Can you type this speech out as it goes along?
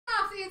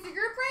Easy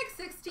Group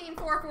Break,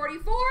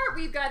 16,444.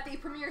 We've got the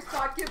Premier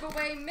Spot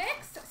Giveaway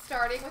Mix,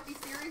 starting with the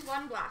Series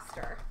 1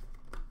 Blaster.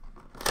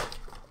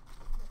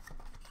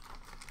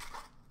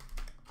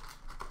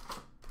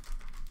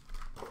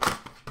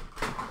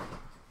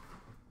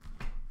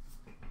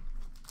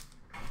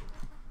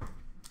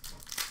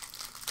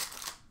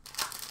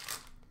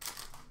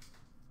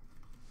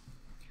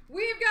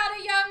 We've got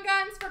a Young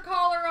Guns for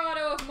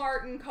Colorado of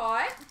Martin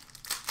Cott.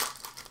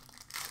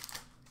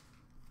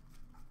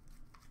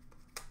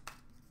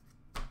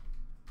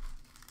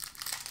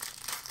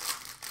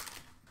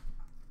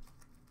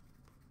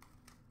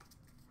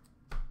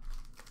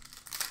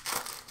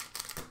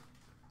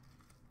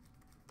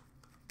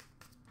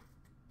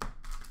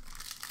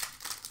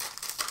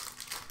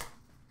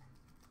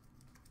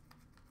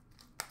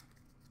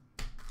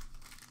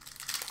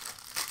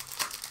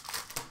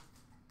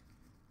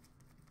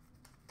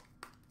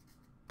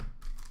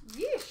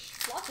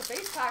 Yeesh, lots of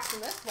base packs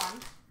in this one.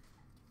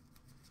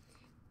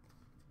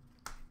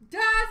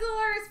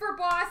 Dazzlers for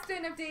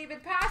Boston of David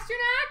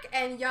Pasternak,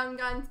 and Young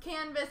Guns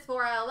Canvas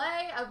for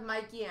LA of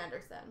Mikey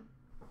Anderson.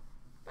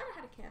 But I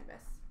had a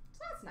canvas, so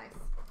that's nice.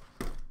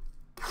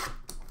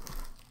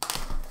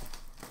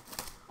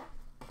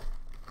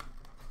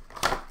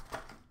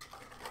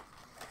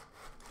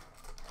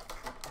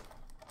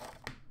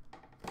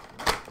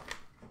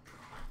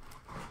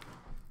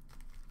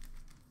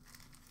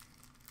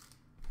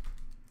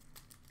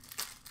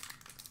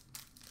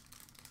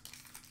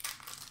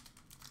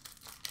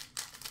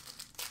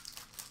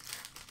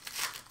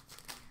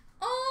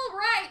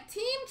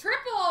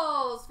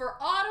 Triples for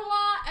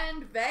Ottawa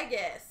and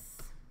Vegas.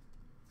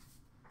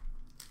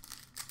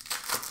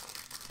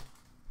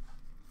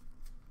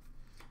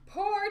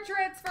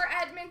 Portraits for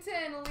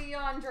Edmonton,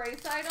 Leon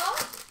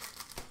Draisaitl.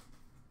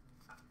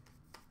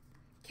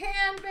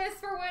 Canvas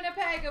for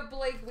Winnipeg of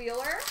Blake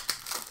Wheeler.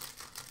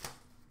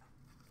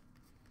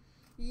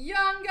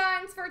 Young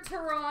Guns for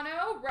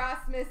Toronto,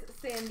 Rasmus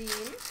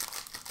Sandin.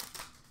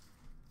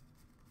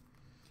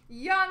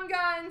 Young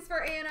Guns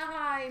for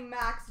Anaheim,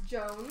 Max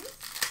Jones.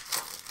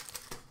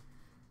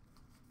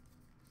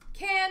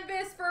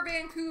 Canvas for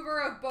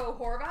Vancouver of Bo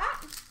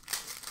Horvat.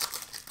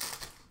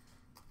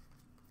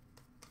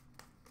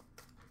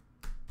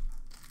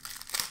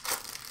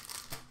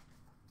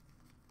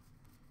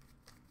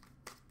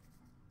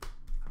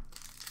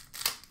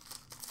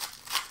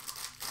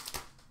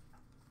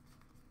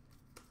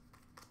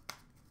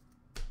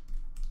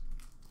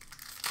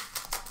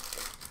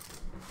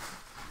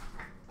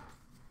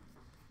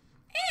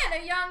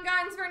 And a Young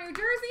Guns for New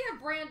Jersey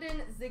of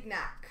Brandon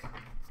Zignac.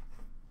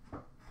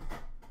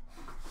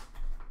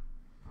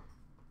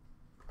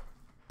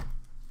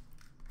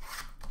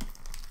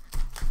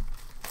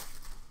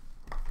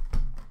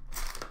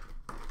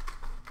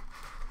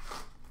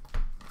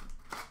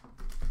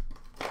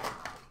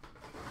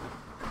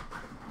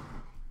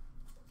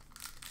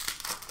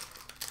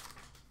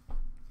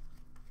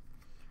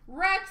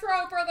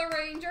 Retro for the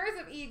Rangers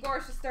of Igor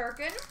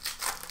Shesterkin.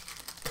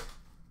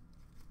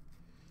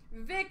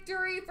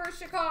 Victory for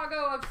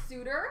Chicago of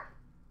Suter.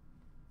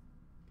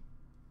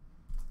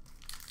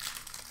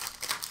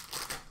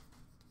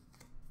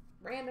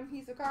 Random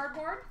piece of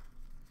cardboard.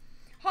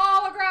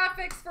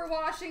 Holographics for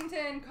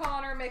Washington,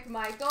 Connor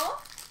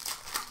McMichael.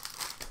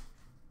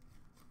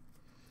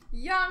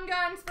 Young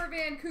Guns for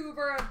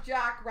Vancouver of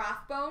Jack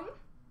Rathbone.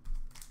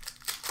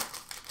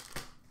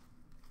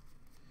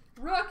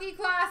 Rookie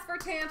class for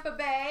Tampa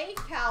Bay,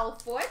 Cal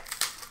Foote.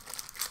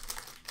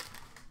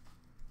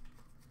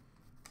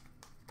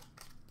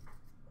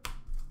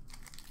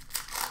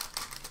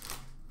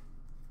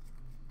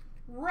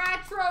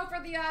 Retro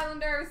for the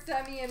Islanders,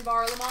 Semyon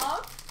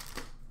Varlamov.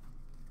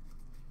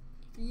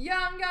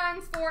 Young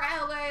Guns for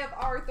LA of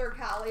Arthur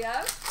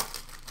Kaliev.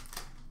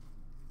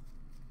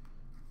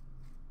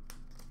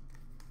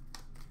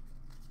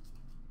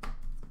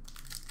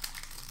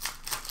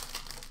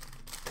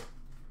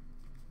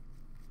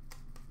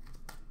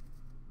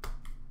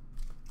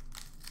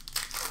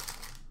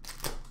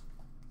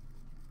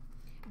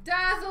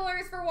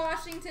 Dazzlers for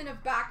Washington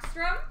of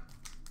Backstrom.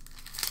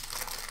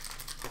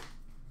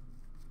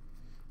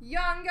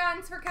 Young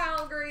Guns for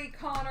Calgary,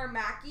 Connor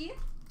Mackey.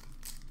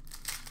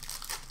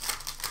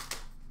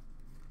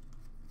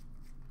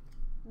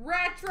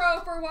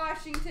 Retro for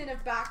Washington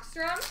of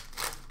Backstrom.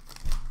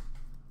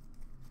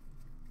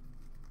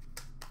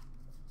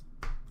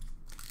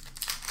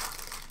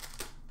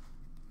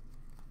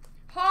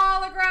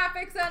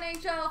 Holographics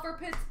NHL for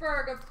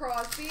Pittsburgh of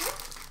Crosby.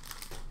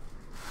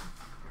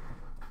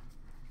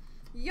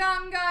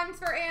 Young Guns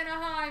for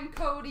Anaheim,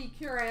 Cody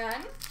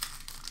Curran.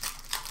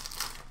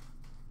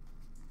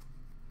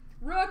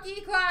 Rookie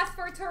class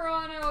for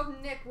Toronto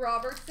of Nick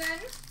Robertson.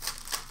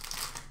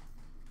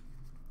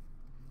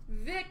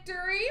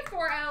 Victory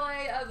for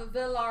LA of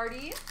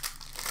Villardi.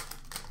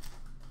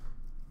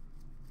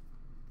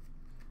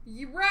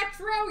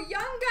 Retro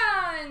Young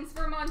Guns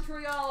for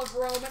Montreal of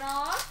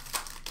Romanov.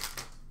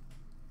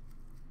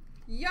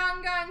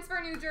 Young Guns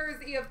for New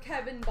Jersey of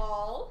Kevin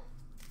Ball.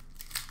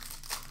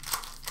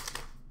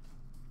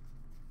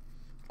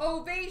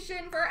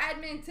 Ovation for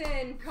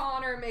Edmonton,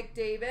 Connor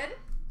McDavid.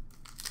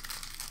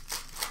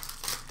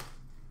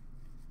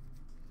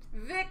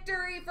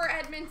 Victory for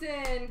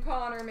Edmonton,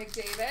 Connor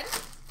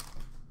McDavid.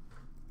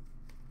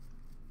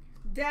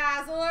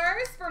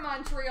 Dazzlers for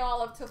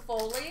Montreal of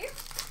Toffoli.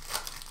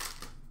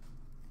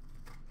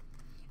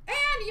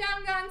 And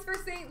Young Guns for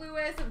St.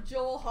 Louis of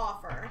Joel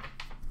Hofer.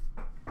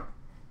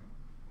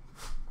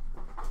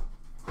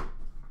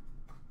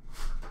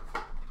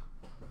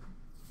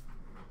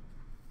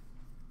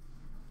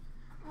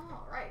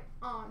 All right,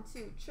 on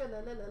to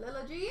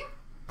Trilogy.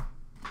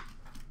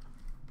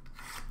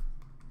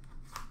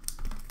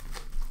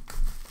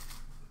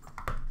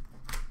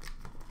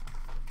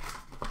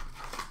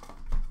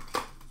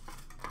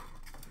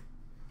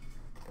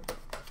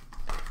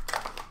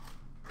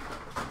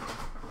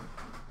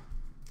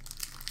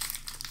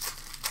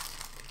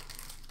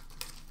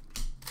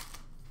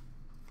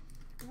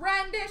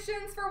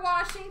 Renditions for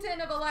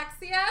Washington of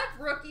Alexia.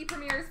 Rookie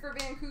premieres for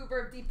Vancouver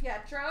of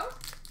DiPietro.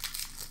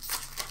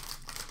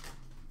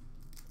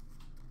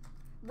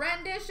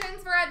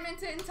 Renditions for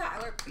Edmonton,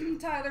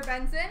 Tyler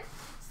Benson.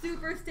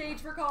 Super Stage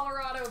for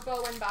Colorado of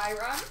Bowen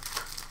Byram.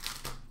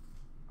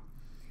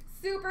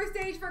 Super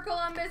Stage for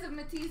Columbus of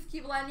Matisse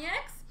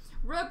Kivlenieks.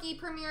 Rookie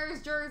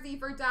premieres jersey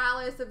for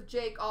Dallas of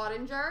Jake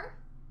Ottinger.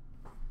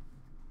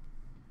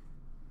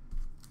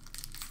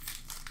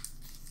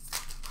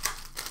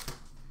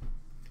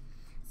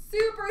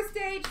 Super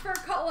Stage for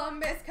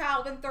Columbus,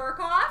 Calvin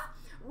Thurkoff.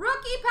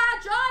 Rookie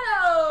patch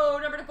auto,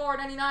 number to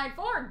 499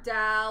 for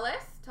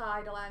Dallas,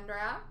 Ty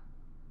Dellandrea.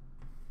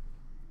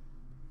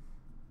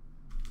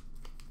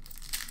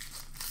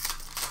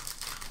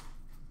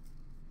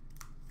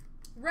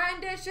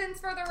 Renditions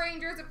for the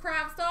Rangers of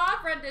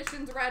Kravtsov.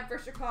 Renditions red for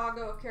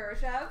Chicago of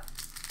Karashev.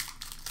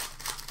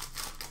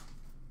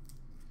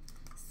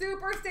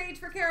 Super Stage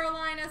for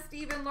Carolina,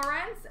 Steven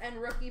Lorentz. And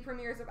rookie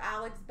premieres of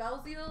Alex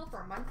Belzile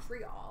for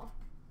Montreal.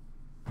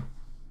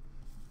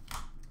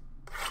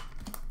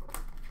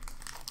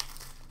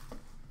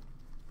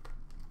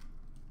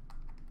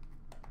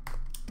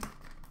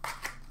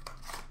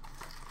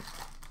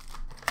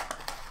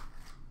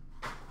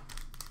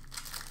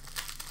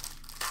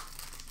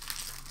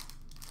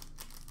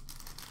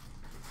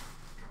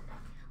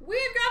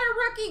 We've got a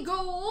rookie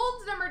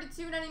gold, number to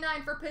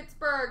 299 for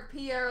Pittsburgh,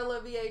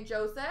 Pierre-Olivier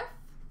Joseph.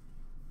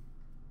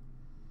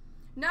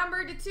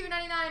 Number to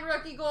 299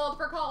 rookie gold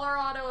for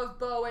Colorado of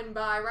Bowen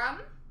Byram.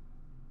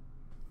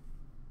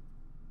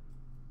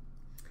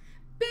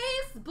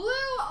 Base blue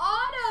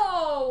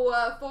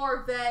auto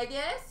for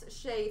Vegas,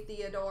 Shea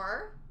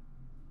Theodore.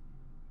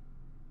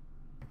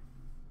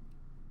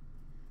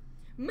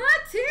 Material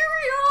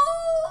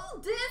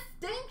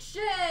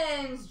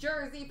Distinctions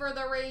jersey for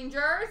the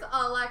Rangers,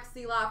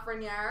 Alexis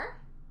Lafreniere.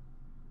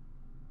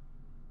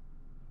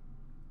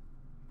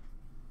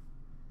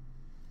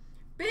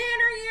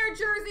 Banner year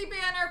jersey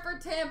banner for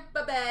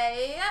Tampa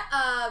Bay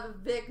of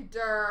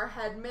Victor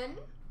Hedman.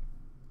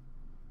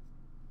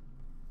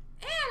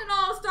 And an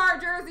all-star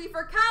jersey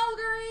for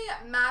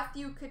Calgary,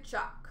 Matthew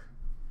Tkachuk.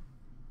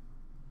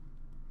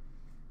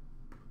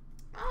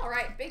 All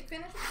right, big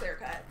finish with clear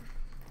cut.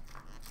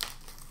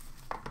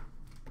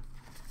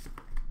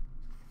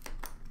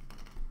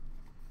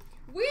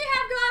 We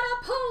have got a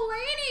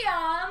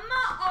Palladium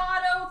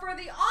auto for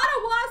the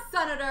Ottawa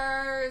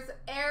Senators,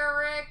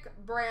 Eric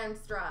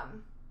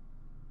Brandstrom.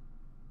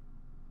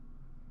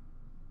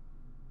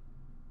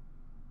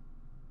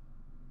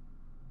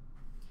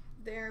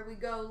 There we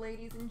go,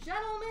 ladies and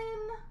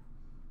gentlemen.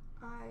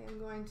 I am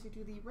going to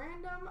do the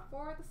random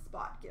for the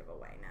spot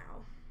giveaway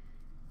now.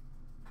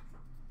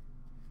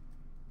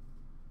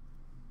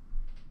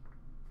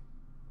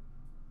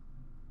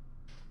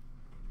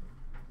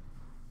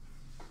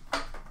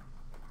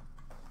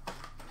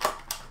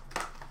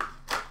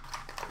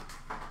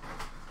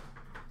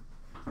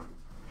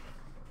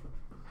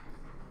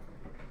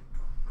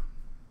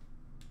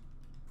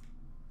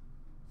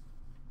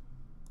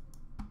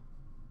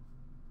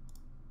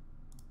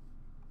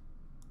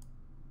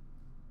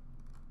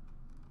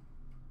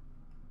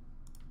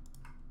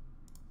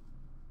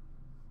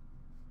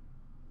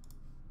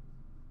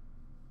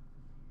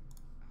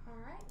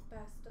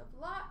 Best of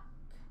luck.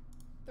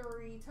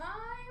 3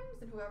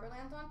 times, and whoever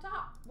lands on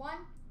top. 1,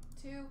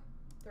 2,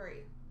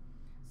 3.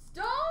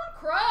 Stone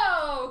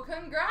Crow,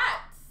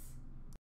 congrats.